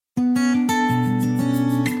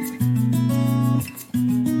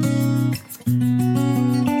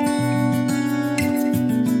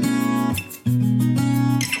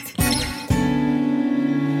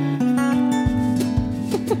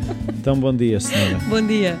Então, bom dia, senhora. Bom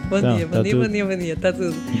dia. Está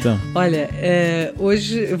tudo. Então. Olha,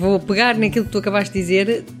 hoje vou pegar naquilo que tu acabaste de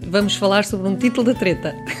dizer, vamos falar sobre um título da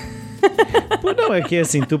treta. Pô, não, é que é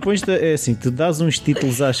assim, tu dás uns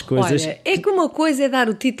títulos às coisas. Olha, é que uma coisa é dar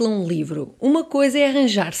o título a um livro, uma coisa é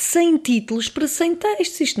arranjar 100 títulos para 100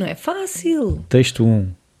 textos, isto não é fácil. Texto 1.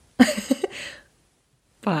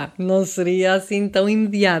 Pá, não seria assim tão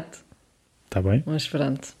imediato. Está bem? Mas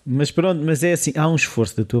pronto. Mas é assim, há um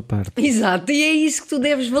esforço da tua parte. Exato, e é isso que tu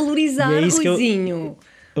deves valorizar, Ruizinho.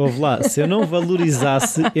 Ouve lá, se eu não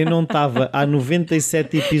valorizasse, eu não estava há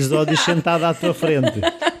 97 episódios sentado à tua frente.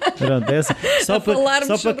 Pronto, é assim. Só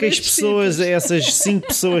para que as pessoas, essas 5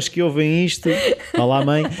 pessoas que ouvem isto, olá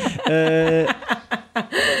mãe,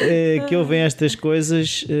 que ouvem estas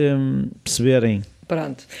coisas, perceberem.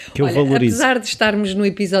 Pronto. Que eu valorizo. Apesar de estarmos no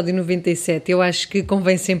episódio 97, eu acho que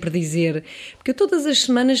convém sempre dizer, porque eu todas as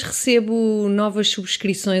semanas recebo novas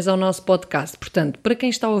subscrições ao nosso podcast, portanto, para quem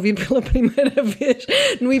está a ouvir pela primeira vez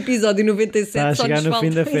no episódio 97,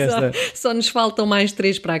 só nos faltam mais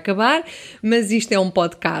 3 para acabar, mas isto é um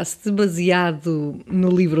podcast baseado no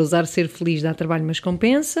livro Ousar Ser Feliz Dá Trabalho Mas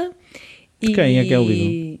Compensa. De quem é que é o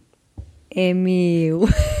livro? É meu.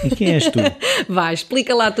 E quem és tu? Vá,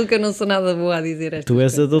 explica lá tu que eu não sou nada boa a dizer estas Tu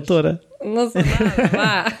és coisas. a doutora. Não sou nada,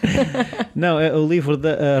 vá. Não, é o livro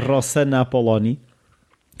da Rossana Apolloni.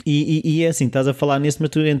 E é assim, estás a falar nisso, mas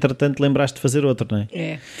tu entretanto lembraste de fazer outro, não é?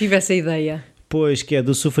 É, tive essa ideia. Pois, que é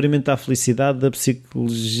do sofrimento à felicidade, da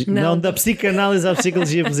psicologia... Não, da psicanálise à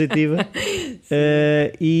psicologia positiva.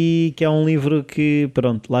 E que é um livro que,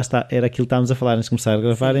 pronto, lá está, era aquilo que estávamos a falar antes de começar a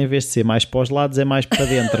gravar. Sim. Em vez de ser mais para os lados, é mais para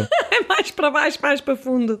dentro. É mais para baixo, mais para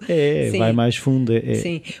fundo. Sim. Vai mais fundo.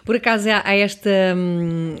 Sim, por acaso há esta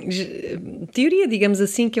teoria, digamos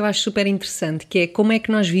assim, que eu acho super interessante, que é como é que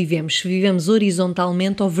nós vivemos, se vivemos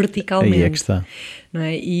horizontalmente ou verticalmente. Aí é que está. Não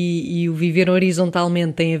é? E o viver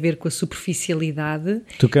horizontalmente tem a ver com a superficialidade.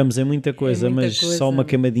 Tocamos em muita coisa, mas só uma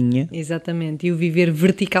camadinha. Exatamente. E o viver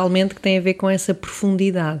verticalmente que tem a ver com essa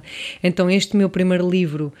profundidade. Então este meu primeiro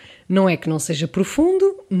livro não é que não seja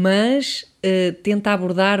profundo, mas tenta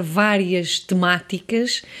abordar várias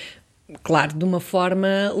temáticas, claro, de uma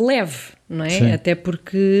forma leve, não é? Sim. Até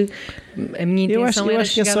porque a minha intenção eu era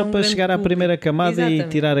acho que é só para chegar à primeira camada. Exatamente. E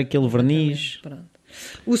tirar aquele verniz. Pronto.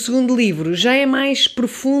 O segundo livro já é mais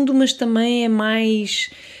profundo, mas também é mais...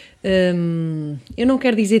 eu não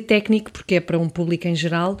quero dizer técnico, porque é para um público em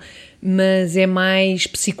geral, mas é mais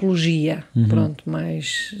psicologia, pronto,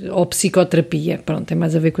 mais... Ou psicoterapia, pronto, tem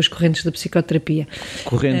mais a ver com as correntes da psicoterapia.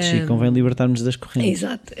 Correntes, sim, convém libertar-nos das correntes.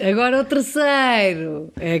 Exato. Agora o terceiro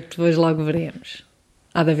é que depois logo veremos.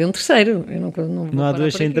 Há de haver um terceiro. Eu não há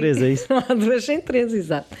 2 sem 3, é isso? Não há 2 sem 3,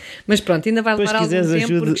 exato. Mas pronto, ainda vai levar algum tempo. Se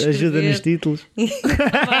quiseres ajuda nos títulos.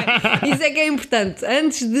 Isso é que é importante.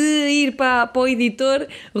 Antes de ir para o editor,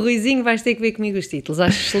 o Ruizinho, vais ter que ver comigo os títulos.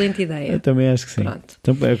 Acho excelente ideia. Eu também acho que sim. Pronto.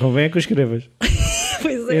 Então convém é que o escrevas.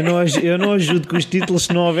 Pois é. Eu não ajudo com os títulos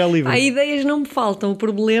se não houver livro. Há ideias não me faltam. O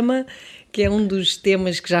problema, que é um dos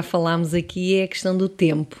temas que já falámos aqui, é a questão do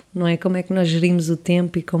tempo. Não é? Como é que nós gerimos o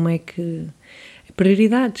tempo e como é que...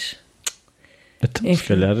 Prioridades. Então, se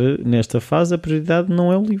calhar nesta fase a prioridade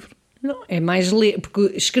não é o livro. Não, é mais ler,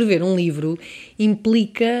 porque escrever um livro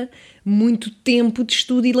implica muito tempo de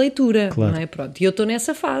estudo e leitura, claro. Não é? Pronto, e eu estou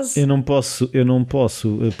nessa fase. Eu não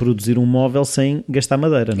posso produzir um móvel sem gastar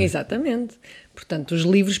madeira, não é? Exatamente. Portanto, os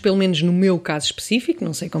livros, pelo menos no meu caso específico,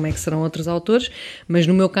 não sei como é que serão outros autores, mas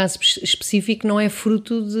no meu caso específico não é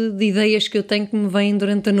fruto de ideias que eu tenho que me vêm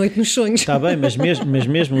durante a noite nos sonhos. Está bem, mas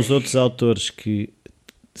mesmo os outros autores que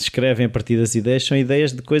escrevem a partir das ideias são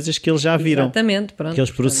ideias de coisas que eles já viram. Exatamente, pronto. Que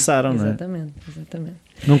eles processaram, não é? Exatamente.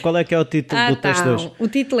 Não, qual é que é o título do texto hoje? O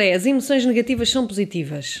título é As Emoções Negativas São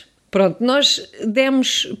Positivas. Pronto, nós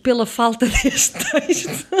demos pela falta deste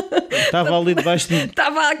texto. Estava ali debaixo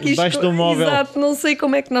do móvel. Exato, não sei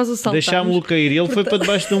como é que nós o saltámos. Deixámos-lo cair e ele foi para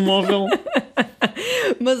debaixo do móvel.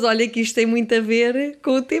 Mas olha que isto tem muito a ver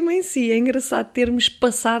com o tema em si. É engraçado termos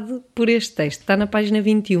passado por este texto. Está na página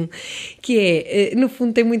 21. Que é, no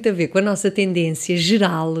fundo, tem muito a ver com a nossa tendência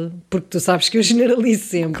geral, porque tu sabes que eu generalizo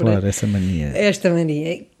sempre. Claro, esta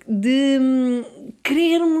mania de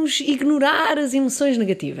querermos ignorar as emoções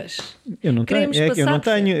negativas. Eu não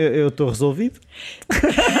tenho, eu estou resolvido.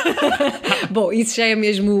 Bom, isso já é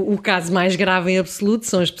mesmo o caso mais grave em absoluto,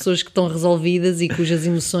 são as pessoas que estão resolvidas e cujas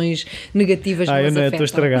emoções negativas não as afetam. Eu estou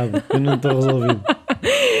estragado, eu não estou resolvido.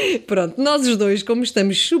 pronto, nós os dois, como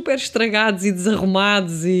estamos super estragados e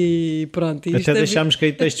desarrumados e pronto... Até deixámos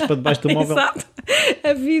cair textos para debaixo do móvel. Exato.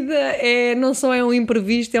 A vida não só é um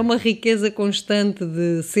imprevisto, é uma riqueza constante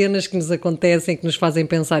de cenas que nos acontecem, que nos fazem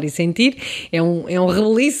pensar e sentir. É um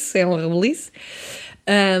rebelice.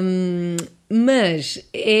 Mas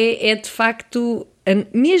é de facto...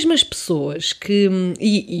 Mesmo as pessoas que,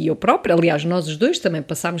 e eu própria, aliás, nós os dois também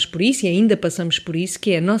passámos por isso e ainda passamos por isso,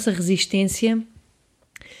 que é a nossa resistência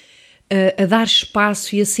a dar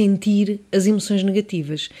espaço e a sentir as emoções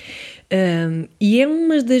negativas. E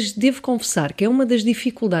devo confessar que é uma das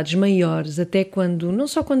dificuldades maiores, até quando, não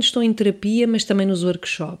só quando estou em terapia, mas também nos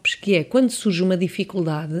workshops, que é quando surge uma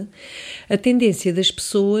dificuldade, a tendência das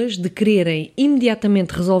pessoas de quererem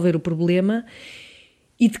imediatamente resolver o problema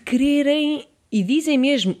e de quererem... E dizem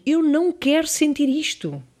mesmo, eu não quero sentir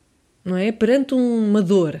isto, não é? Perante uma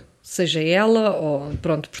dor, seja ela ou,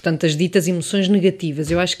 pronto, portanto, as ditas emoções negativas.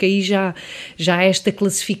 Eu acho que aí já há esta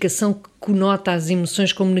classificação que conota as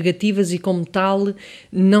emoções como negativas e como tal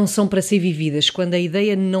não são para ser vividas, quando a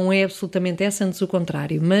ideia não é absolutamente essa, antes o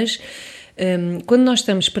contrário. Mas quando nós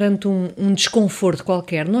estamos perante um desconforto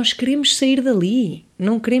qualquer, nós queremos sair dali,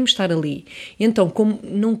 não queremos estar ali. Então, como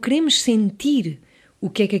não queremos sentir o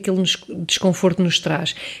que é que aquele desconforto nos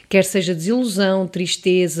traz, quer seja desilusão,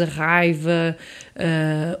 tristeza, raiva,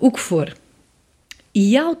 o que for.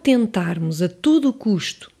 E ao tentarmos a todo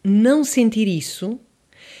custo não sentir isso,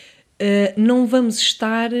 não vamos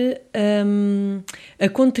estar a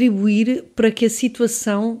contribuir para que a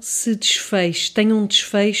situação se desfeche, tenha um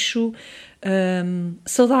desfecho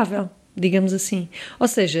saudável, digamos assim. Ou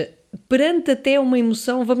seja, perante até uma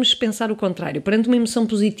emoção, vamos pensar o contrário, perante uma emoção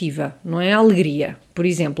positiva, não é? A alegria, por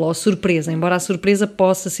exemplo, ou a surpresa, embora a surpresa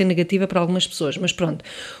possa ser negativa para algumas pessoas, mas pronto,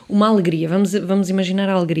 uma alegria, vamos imaginar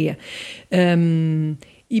a alegria.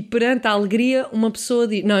 E perante a alegria, uma pessoa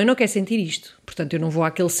diz, não, eu não quero sentir isto, portanto eu não vou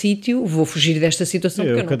àquele sítio, vou fugir desta situação.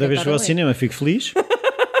 Eu cada vez vou ao cinema, fico feliz.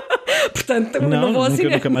 Portanto, não vou ao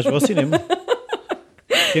cinema. Nunca mais vou ao cinema.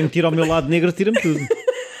 Quem me tira ao meu lado negro, tira-me tudo.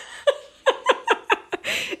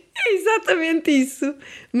 Exatamente isso,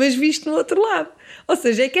 mas visto no outro lado. Ou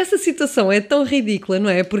seja, é que essa situação é tão ridícula, não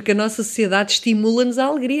é? Porque a nossa sociedade estimula-nos a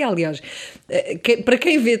alegria. Aliás, para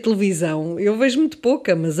quem vê televisão, eu vejo muito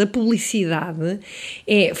pouca, mas a publicidade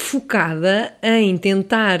é focada em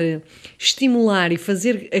tentar estimular e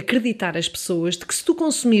fazer acreditar as pessoas de que se tu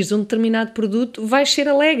consumires um determinado produto vais ser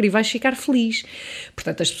alegre e vais ficar feliz.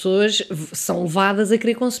 Portanto, as pessoas são levadas a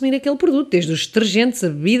querer consumir aquele produto, desde os detergentes, a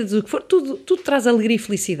bebidas, o que for, tudo traz alegria e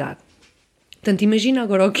felicidade. Portanto, imagina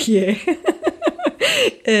agora o que é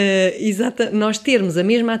nós termos a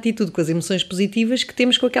mesma atitude com as emoções positivas que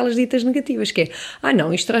temos com aquelas ditas negativas, que é,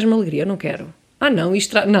 não, isto traz-me alegria, eu não quero.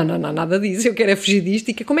 Não, não, nada disso, eu quero é fugir disto.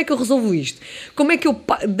 E como é que eu resolvo isto? Como é que eu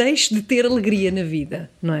deixo de ter alegria na vida,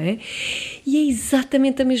 não é? E é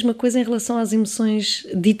exatamente a mesma coisa em relação às emoções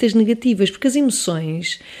ditas negativas, porque as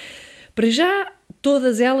emoções, para já,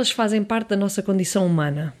 todas elas fazem parte da nossa condição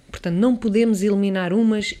humana. Portanto, não podemos eliminar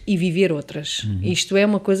umas e viver outras. Isto é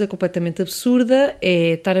uma coisa completamente absurda, é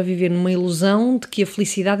estar a viver numa ilusão de que a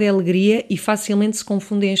felicidade é a alegria e facilmente se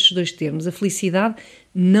confundem estes dois termos. A felicidade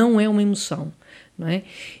não é uma emoção, não é?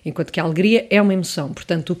 Enquanto que a alegria é uma emoção.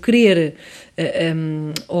 Portanto, o querer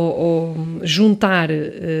ou juntar,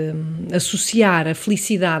 associar a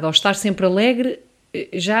felicidade ao estar sempre alegre,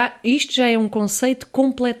 isto já é um conceito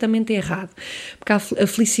completamente errado, porque a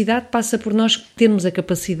felicidade passa por nós termos a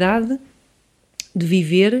capacidade de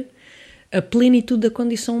viver a plenitude da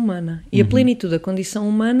condição humana, e a plenitude da condição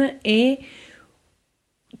humana é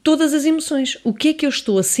todas as emoções, o que é que eu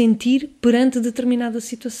estou a sentir perante determinada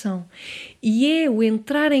situação, e é o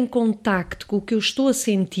entrar em contacto com o que eu estou a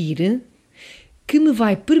sentir que me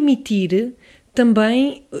vai permitir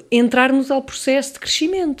também entrarmos ao processo de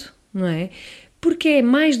crescimento, não é? Porque é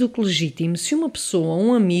mais do que legítimo se uma pessoa,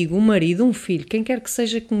 um amigo, um marido, um filho, quem quer que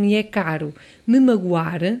seja que me é caro, me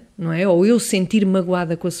magoar, não é? Ou eu sentir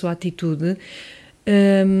magoada com a sua atitude,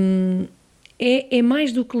 é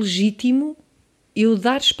mais do que legítimo eu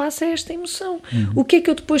dar espaço a esta emoção. O que é que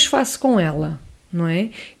eu depois faço com ela, não é?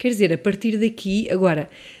 Quer dizer, a partir daqui, agora,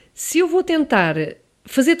 se eu vou tentar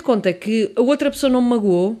fazer de conta que a outra pessoa não me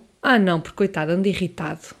magoou, não, porque coitado, ando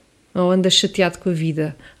irritado. Ou anda chateado com a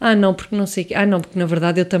vida. Não, porque não sei o quê. Não, porque na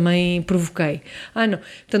verdade eu também provoquei. Não.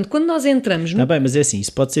 Portanto, quando nós entramos... Bem, mas é assim,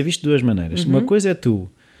 isso pode ser visto de duas maneiras. Uma coisa é tu,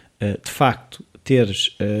 de facto,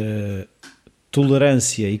 teres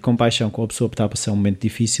tolerância e compaixão com a pessoa que está a passar um momento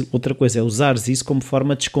difícil. Outra coisa é usares isso como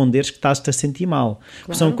forma de esconderes que estás-te a sentir mal.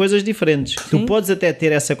 Claro. São coisas diferentes. Sim. Tu podes até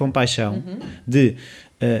ter essa compaixão de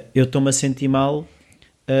eu estou-me a sentir mal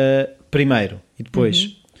primeiro e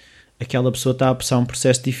depois... aquela pessoa está a passar um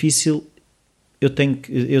processo difícil, eu tenho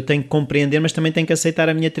que compreender, mas também tenho que aceitar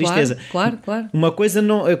a minha tristeza. Claro. Uma coisa,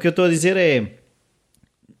 não, o que eu estou a dizer é,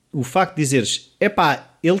 o facto de dizeres,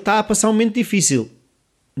 ele está a passar um momento difícil,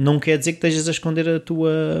 não quer dizer que estejas a esconder a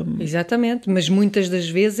tua... Exatamente, mas muitas das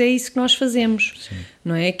vezes é isso que nós fazemos. Sim.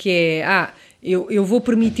 Não é? Que é, eu vou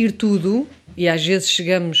permitir tudo, e às vezes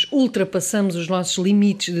ultrapassamos os nossos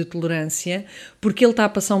limites de tolerância, porque ele está a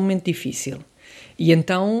passar um momento difícil. E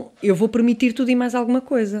então eu vou permitir tudo e mais alguma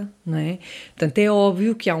coisa, não é? Portanto, é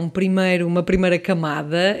óbvio que há uma primeira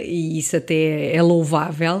camada, e isso até é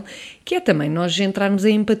louvável, que é também nós entrarmos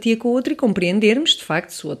em empatia com o outro e compreendermos, de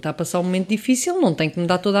facto, se o outro está a passar um momento difícil, não tem que me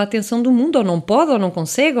dar toda a atenção do mundo, ou não pode, ou não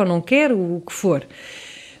consegue, ou não quer, o que for.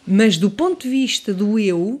 Mas do ponto de vista do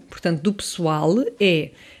eu, portanto, do pessoal,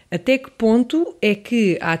 é até que ponto é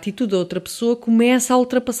que a atitude da outra pessoa começa a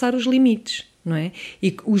ultrapassar os limites. Não é?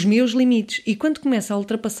 E os meus limites. E quando começa a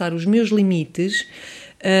ultrapassar os meus limites,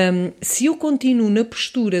 se eu continuo na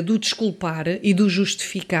postura do desculpar e do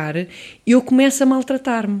justificar, eu começo a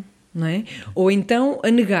maltratar-me, não é? Ou então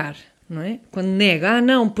a negar, não é? Quando nega,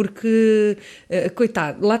 não, porque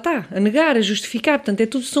coitado, lá está, a negar, a justificar.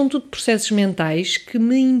 Portanto, são tudo processos mentais que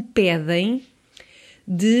me impedem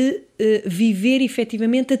de viver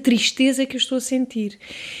efetivamente a tristeza que eu estou a sentir.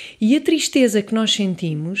 E a tristeza que nós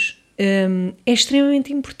sentimos é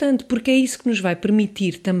extremamente importante, porque é isso que nos vai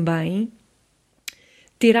permitir também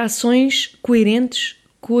ter ações coerentes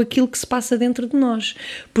com aquilo que se passa dentro de nós.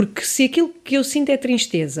 Porque se aquilo que eu sinto é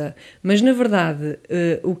tristeza, mas na verdade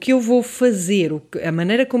o que eu vou fazer, a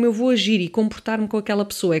maneira como eu vou agir e comportar-me com aquela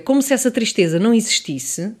pessoa é como se essa tristeza não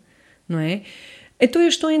existisse, não é? Então eu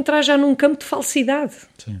estou a entrar já num campo de falsidade.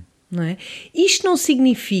 Sim. Não é? Isto não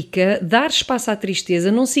significa dar espaço à tristeza,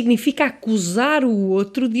 não significa acusar o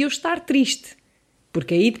outro de eu estar triste,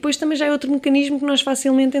 porque aí depois também já é outro mecanismo que nós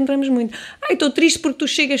facilmente entramos muito. Estou triste porque tu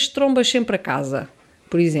chegas de trombas sempre a casa,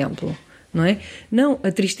 por exemplo, não é? Não, a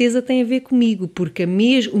tristeza tem a ver comigo, porque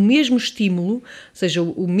o mesmo estímulo, ou seja,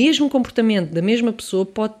 o mesmo comportamento da mesma pessoa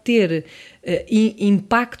pode ter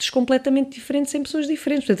impactos completamente diferentes em pessoas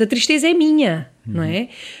diferentes. Portanto, a tristeza é minha, não é?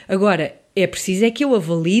 Agora, é preciso que eu a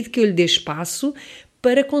valide, que eu lhe dê espaço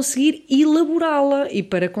para conseguir elaborá-la e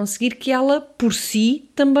para conseguir que ela, por si,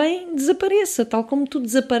 também desapareça, tal como tudo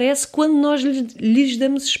desaparece quando nós lhes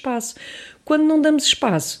damos espaço. Quando não damos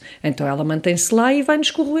espaço, então ela mantém-se lá e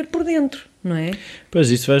vai-nos corroer por dentro, não é? Pois,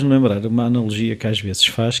 isso faz-me lembrar uma analogia que às vezes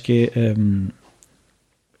faz, que é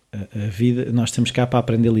a vida, nós temos cá para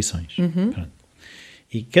aprender lições. Pronto.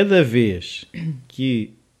 E cada vez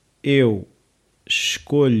que eu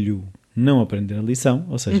escolho não aprender a lição,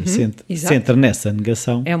 ou seja, se entra nessa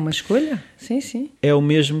negação. É uma escolha, sim. É o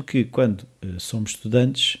mesmo que quando somos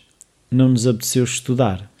estudantes não nos apeteceu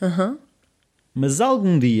estudar. Mas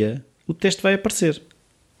algum dia o teste vai aparecer.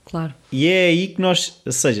 Claro. E é aí que nós,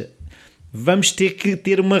 ou seja, vamos ter que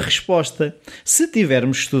ter uma resposta. Se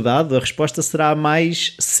tivermos estudado, a resposta será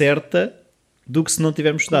mais certa do que se não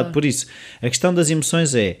tivermos estudado. Claro. Por isso, a questão das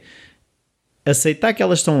emoções é aceitar que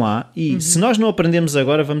elas estão lá e se nós não aprendemos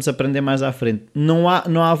agora, vamos aprender mais à frente. Não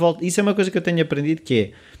há volta. Isso é uma coisa que eu tenho aprendido, que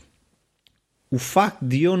é o facto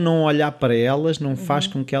de eu não olhar para elas não faz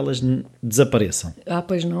com que elas desapareçam.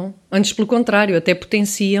 Pois não. Antes, pelo contrário, até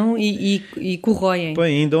potenciam e corroem.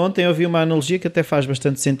 Bem, ainda ontem eu vi uma analogia que até faz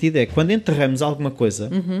bastante sentido, é quando enterramos alguma coisa,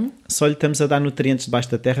 só lhe estamos a dar nutrientes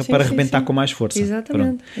debaixo da terra para arrebentar com mais força.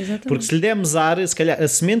 Exatamente. Porque se lhe dermos ar, se calhar a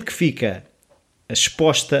semente que fica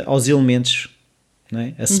exposta aos elementos, não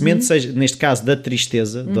é? A semente, seja, neste caso, da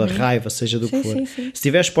tristeza, da raiva, seja do que for, se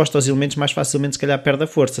estiver exposta aos elementos, mais facilmente se calhar perde a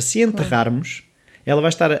força. Se enterrarmos, ela vai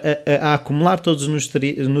estar a acumular todos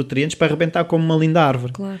os nutrientes para arrebentar como uma linda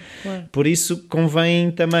árvore. Claro. Por isso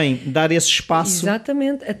convém também dar esse espaço.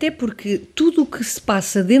 Exatamente, até porque tudo o que se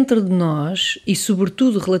passa dentro de nós e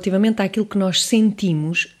sobretudo relativamente àquilo que nós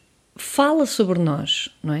sentimos fala sobre nós,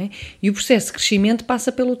 não é? E o processo de crescimento passa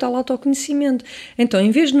pelo tal autoconhecimento. Então, em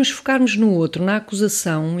vez de nos focarmos no outro, na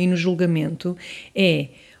acusação e no julgamento,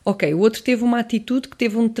 o outro teve uma atitude que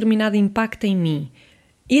teve um determinado impacto em mim.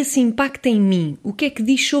 Esse impacto em mim, o que é que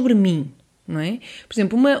diz sobre mim? Não é? Por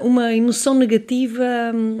exemplo, uma emoção negativa,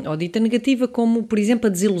 ou dita negativa, como, por exemplo, a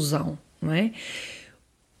desilusão, não é?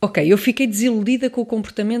 Eu fiquei desiludida com o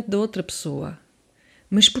comportamento da outra pessoa.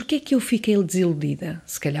 Mas porquê que eu fiquei desiludida?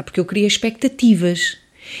 Se calhar porque eu queria expectativas.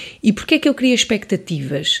 E porquê que eu queria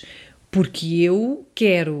expectativas? Porque eu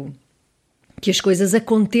quero que as coisas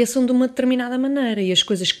aconteçam de uma determinada maneira. E as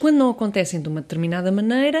coisas, quando não acontecem de uma determinada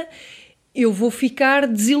maneira, eu vou ficar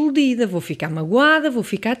desiludida, vou ficar magoada, vou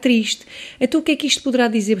ficar triste. Então o que é que isto poderá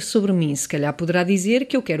dizer sobre mim? Se calhar poderá dizer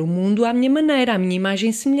que eu quero o mundo à minha maneira, à minha imagem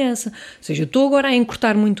e semelhança. Ou seja, eu estou agora a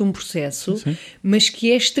encurtar muito um processo, sim, mas que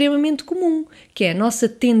é extremamente comum, que é a nossa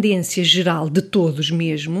tendência geral de todos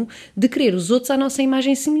mesmo, de querer os outros à nossa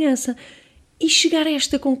imagem e semelhança. E chegar a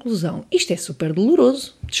esta conclusão, isto é super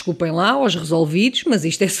doloroso. Desculpem lá aos resolvidos, mas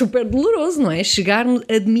isto é super doloroso, não é?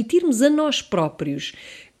 Admitirmos a nós próprios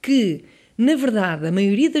que, na verdade, a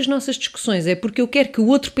maioria das nossas discussões é porque eu quero que o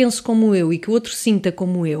outro pense como eu e que o outro sinta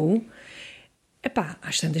como eu. Epá,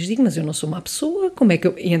 às tantas digo, mas eu não sou uma pessoa, como é que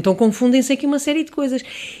eu... E então confundem-se aqui uma série de coisas.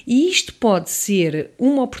 E isto pode ser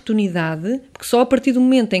uma oportunidade, porque só a partir do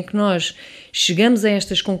momento em que nós chegamos a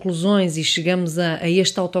estas conclusões e chegamos a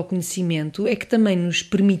este autoconhecimento, é que também nos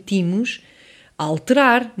permitimos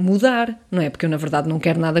alterar, mudar, não é? Porque eu, na verdade, não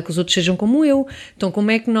quero nada que os outros sejam como eu. Então, como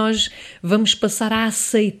é que nós vamos passar a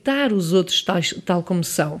aceitar os outros tal como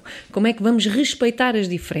são? Como é que vamos respeitar as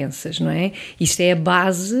diferenças, não é? Isto é a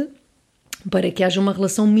base para que haja uma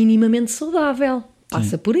relação minimamente saudável.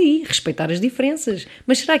 Passa por aí, respeitar as diferenças.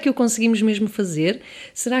 Mas será que o conseguimos mesmo fazer?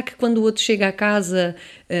 Será que quando o outro chega à casa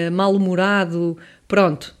mal-humorado,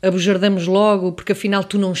 pronto, abujardamos logo porque afinal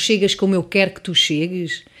tu não chegas como eu quero que tu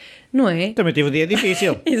chegues? Não é? Também tive um dia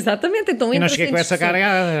difícil. Exatamente. Então, e não cheguei com essa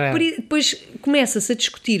carga. Depois começa-se a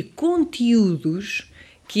discutir conteúdos,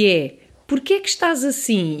 que é, porquê é que estás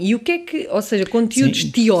assim? E o que é que... Ou seja, conteúdos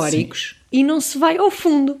teóricos. Sim. E não se vai ao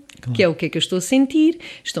fundo. Claro. Que é o que é que eu estou a sentir,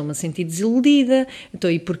 estou-me a sentir desiludida,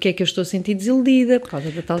 então e porquê é que eu estou a sentir desiludida? Por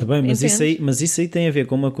causa da tal... Tá bem, mas isso aí tem a ver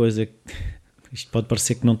com uma coisa, isto pode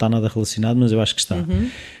parecer que não está nada relacionado, mas eu acho que está,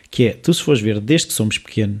 que é, tu se fores ver, desde que somos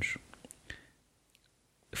pequenos,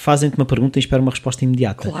 fazem-te uma pergunta e esperam uma resposta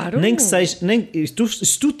imediata. Claro. Nem que seja,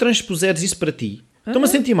 se tu transpuseres isso para ti, estou-me a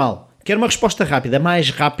sentir mal, quero uma resposta rápida, a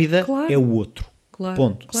mais rápida é o outro. Claro,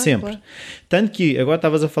 ponto, sempre. Claro. Tanto que, agora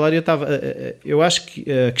estavas a falar, eu acho que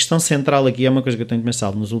a questão central aqui é uma coisa que eu tenho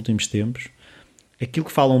pensado nos últimos tempos, aquilo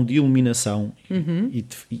que falam de iluminação, e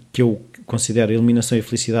que eu considero iluminação e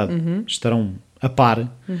felicidade estarão a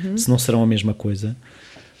par, se não serão a mesma coisa,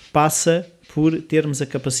 passa por termos a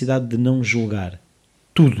capacidade de não julgar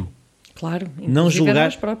tudo. Claro, não julgar,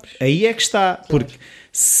 nós próprios. Aí é que está, porque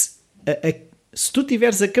se tu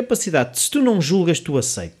tiveres a capacidade, se tu não julgas, tu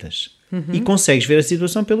aceitas. E consegues ver a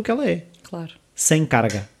situação pelo que ela é. Claro. Sem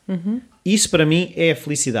carga. Isso para mim é a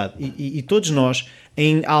felicidade. E todos nós,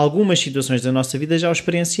 em algumas situações da nossa vida, já o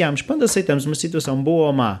experienciamos. Quando aceitamos uma situação boa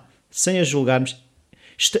ou má, sem a julgarmos,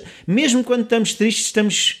 mesmo quando estamos tristes,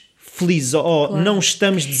 estamos felizes ou não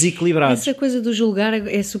estamos desequilibrados. Essa coisa do julgar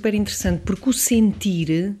é super interessante, porque o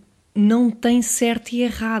sentir não tem certo e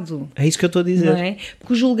errado. É isso que eu estou a dizer. Não é?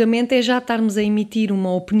 Porque o julgamento é já estarmos a emitir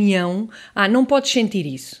uma opinião. Não podes sentir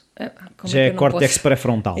isso. Já é córtex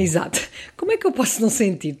pré-frontal. Exato. Como é que eu posso não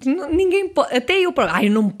sentir? Ninguém pode, até eu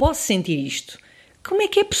não posso sentir isto. Como é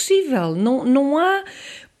que é possível? Não há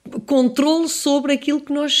controle sobre aquilo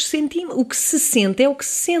que nós sentimos. O que se sente é o que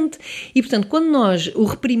se sente. E, portanto, quando nós o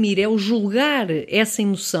reprimir é o julgar essa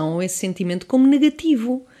emoção ou esse sentimento como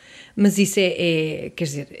negativo. Mas isso quer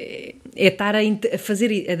dizer, é estar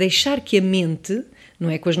a deixar que a mente, não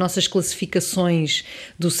é, com as nossas classificações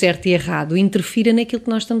do certo e errado, interfira naquilo que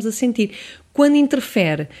nós estamos a sentir. Quando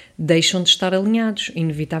interfere, deixam de estar alinhados,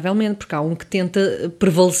 inevitavelmente, porque há um que tenta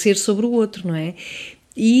prevalecer sobre o outro, não é?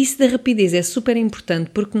 E isso da rapidez é super importante,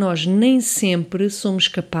 porque nós nem sempre somos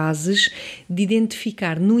capazes de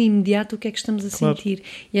identificar no imediato o que é que estamos a sentir.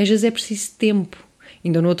 E às vezes é preciso tempo.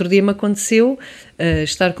 Ainda no outro dia me aconteceu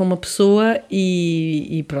estar com uma pessoa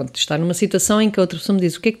e pronto, estar numa situação em que a outra pessoa me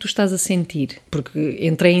diz: o que é que tu estás a sentir? Porque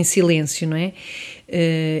entrei em silêncio, não é?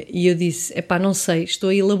 E eu disse: não sei, estou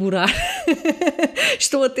a elaborar,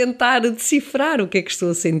 estou a tentar decifrar o que é que estou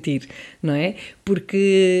a sentir, não é?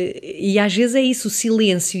 Porque, e às vezes é isso, o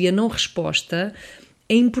silêncio e a não resposta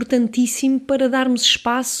é importantíssimo para darmos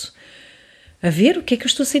espaço a ver o que é que eu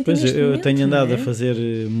estou a sentir neste momento. Eu tenho andado a fazer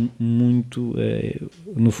muito,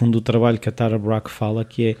 no fundo, o trabalho que a Tara Brach fala,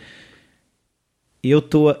 que é,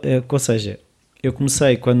 ou seja, eu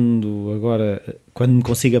comecei quando me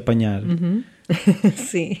consigo apanhar.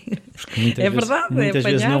 Sim, é verdade. Muitas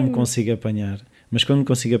vezes não me consigo apanhar, mas quando me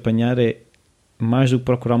consigo apanhar mais do que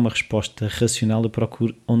procurar uma resposta racional, eu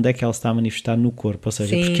procuro onde é que ela está a manifestar no corpo, ou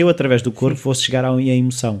seja, porque eu através do corpo vou chegar à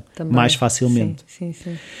emoção também, mais facilmente. Sim.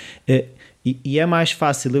 E é mais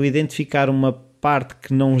fácil eu identificar uma parte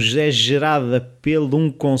que não é gerada pelo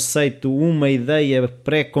um conceito, uma ideia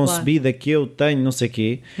pré-concebida que eu tenho, não sei o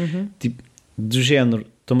quê, tipo, do género,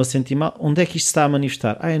 estou-me a sentir mal, onde é que isto está a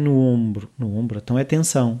manifestar? É no ombro, então é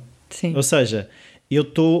tensão. Sim. Ou seja, eu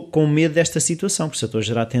estou com medo desta situação, porque se eu estou a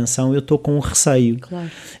gerar tensão, eu estou com um receio. Claro.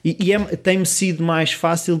 E tem-me sido mais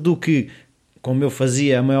fácil do que, como eu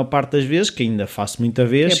fazia a maior parte das vezes, que ainda faço muita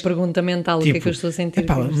vez. É a pergunta mental, o que é que eu estou a sentir?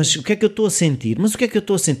 Mas o que é que eu estou a sentir?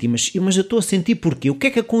 Mas eu estou a sentir porquê? O que é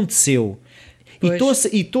que aconteceu?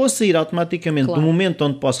 E estou a sair automaticamente do momento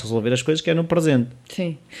onde posso resolver as coisas, que é no presente.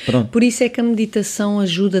 Sim. Pronto. Por isso é que a meditação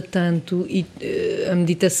ajuda tanto, e a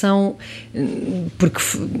meditação, porque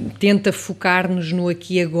tenta focar-nos no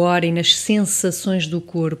aqui e agora e nas sensações do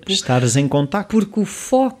corpo. Estares em contacto. Porque o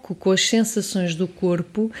foco com as sensações do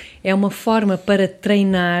corpo é uma forma para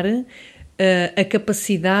treinar a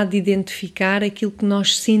capacidade de identificar aquilo que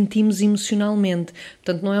nós sentimos emocionalmente.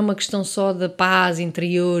 Portanto, não é uma questão só da paz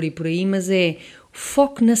interior e por aí, mas é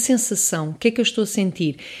foco na sensação. O que é que eu estou a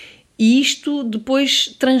sentir? E isto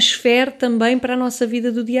depois transfere também para a nossa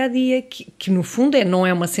vida do dia-a-dia, que no fundo não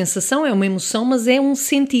é uma sensação, é uma emoção, mas é um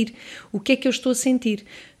sentir. O que é que eu estou a sentir?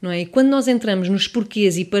 Não é? E quando nós entramos nos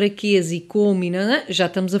porquês e paraquês e como, já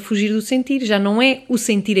estamos a fugir do sentir, já não é o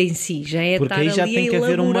sentir em si, já é porque estar aí já ali tem que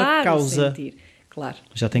haver uma causa. Claro,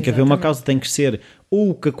 já tem que haver uma causa, tem que ser ou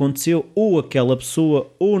o que aconteceu, ou aquela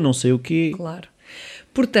pessoa, ou não sei o quê. Claro.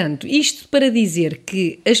 Portanto, isto para dizer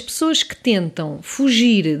que as pessoas que tentam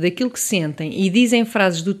fugir daquilo que sentem e dizem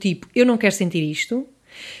frases do tipo eu não quero sentir isto,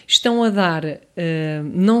 estão a dar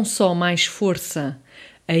não só mais força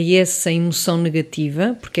a essa emoção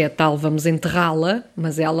negativa, porque é tal, vamos enterrá-la,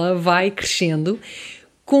 mas ela vai crescendo,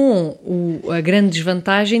 com a grande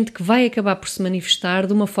desvantagem de que vai acabar por se manifestar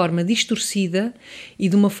de uma forma distorcida e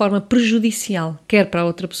de uma forma prejudicial, quer para a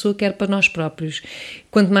outra pessoa, quer para nós próprios.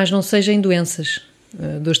 Quanto mais não seja em doenças,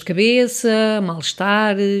 dores de cabeça,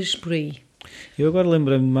 mal-estares, por aí. Eu agora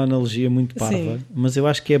lembrei-me de uma analogia muito parva, mas eu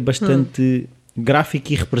acho que é bastante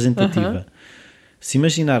gráfica e representativa. Se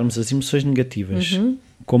imaginarmos as emoções negativas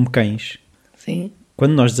como cães, sim.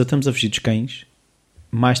 Quando nós desatamos a fugir dos cães,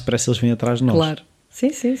 mais depressa eles vêm atrás de nós. Claro.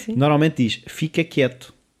 Sim, sim, sim. Normalmente diz, fica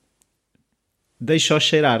quieto, deixa-o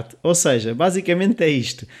cheirar-te. Ou seja, basicamente é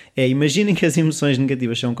isto. Imaginem que as emoções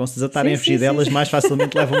negativas são como se desatarem a fugir delas, mais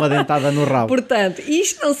facilmente levam uma dentada no rabo. Portanto,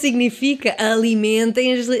 isto não significa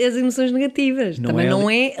alimentem as emoções negativas. Também não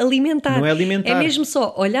é alimentar. Não é alimentar. É mesmo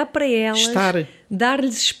só olhar para elas,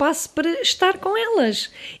 dar-lhes espaço para estar com elas.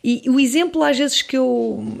 E o exemplo às vezes que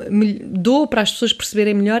eu dou para as pessoas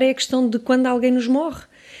perceberem melhor é a questão de quando alguém nos morre.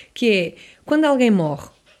 Que é, quando alguém morre,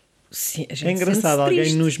 sim, a gente é engraçado,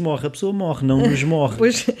 alguém nos morre, a pessoa morre, não nos morre.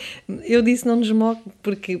 Pois, eu disse não nos morre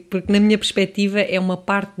porque na minha perspectiva é uma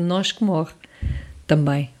parte de nós que morre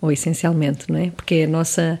também, ou essencialmente, não é? Porque é a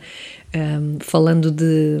nossa, falando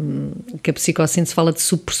de, que a psicossíntese fala de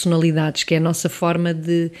subpersonalidades, que é a nossa forma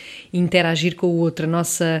de interagir com o outro, a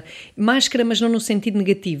nossa máscara, mas não no sentido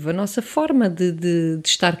negativo, a nossa forma de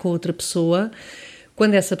estar com a outra pessoa,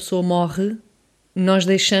 quando essa pessoa morre, nós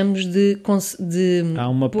deixamos de há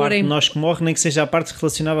uma parte de nós que morre, nem que seja a parte que se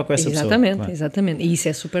relacionava com essa pessoa. Exatamente, exatamente. E isso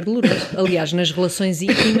é super doloroso. Aliás, nas relações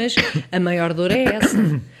íntimas, a maior dor é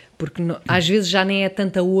essa. Porque às vezes já nem é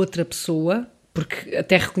tanto a outra pessoa, porque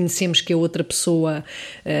até reconhecemos que a outra pessoa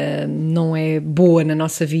não é boa na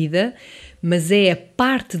nossa vida, mas é a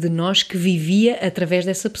parte de nós que vivia através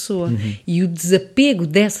dessa pessoa. E o desapego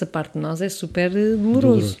dessa parte de nós é super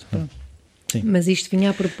doloroso. Sim. Mas isto vinha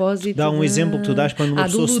a propósito. Dá um exemplo que tu dás quando uma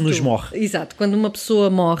pessoa se nos morre. Exato, quando uma pessoa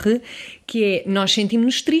morre, que é nós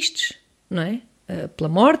sentimos-nos tristes, não é? Pela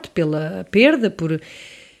morte, pela perda, por.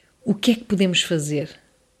 O que é que podemos fazer?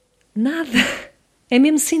 Nada. É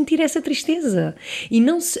mesmo sentir essa tristeza. E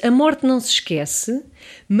a morte não se esquece,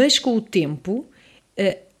 mas com o tempo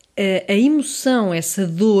a emoção, essa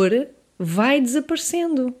dor, vai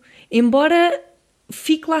desaparecendo. Embora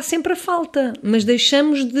fique lá sempre a falta, mas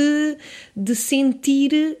deixamos de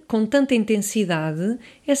sentir com tanta intensidade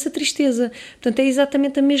essa tristeza. Portanto, é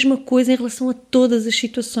exatamente a mesma coisa em relação a todas as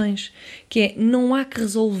situações, que é, não há que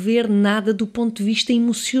resolver nada do ponto de vista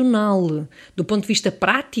emocional. Do ponto de vista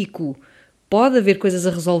prático, pode haver coisas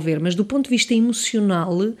a resolver, mas do ponto de vista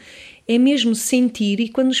emocional, é mesmo sentir, e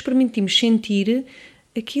quando nos permitimos sentir,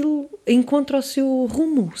 aquilo encontra o seu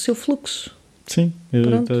rumo, o seu fluxo. Sim,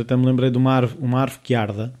 eu até me lembrei de uma árvore que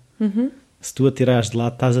arda. Se tu a tirares de lá,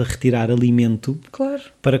 estás a retirar alimento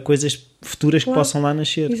para coisas futuras que possam lá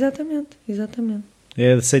nascer. Exatamente, exatamente.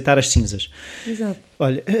 É aceitar as cinzas. Exato.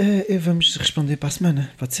 Olha, vamos responder para a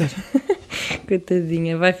semana, pode ser?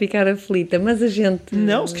 Coitadinha, vai ficar aflita, mas a gente...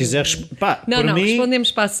 Não, se quiseres... Não, respondemos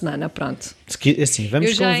para a semana, pronto. Assim,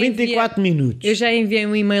 vamos com 24 minutos. Eu já enviei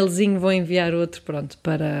um e-mailzinho, vou enviar outro, pronto,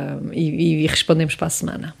 e respondemos para a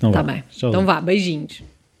semana. Está bem. Então vá, beijinhos.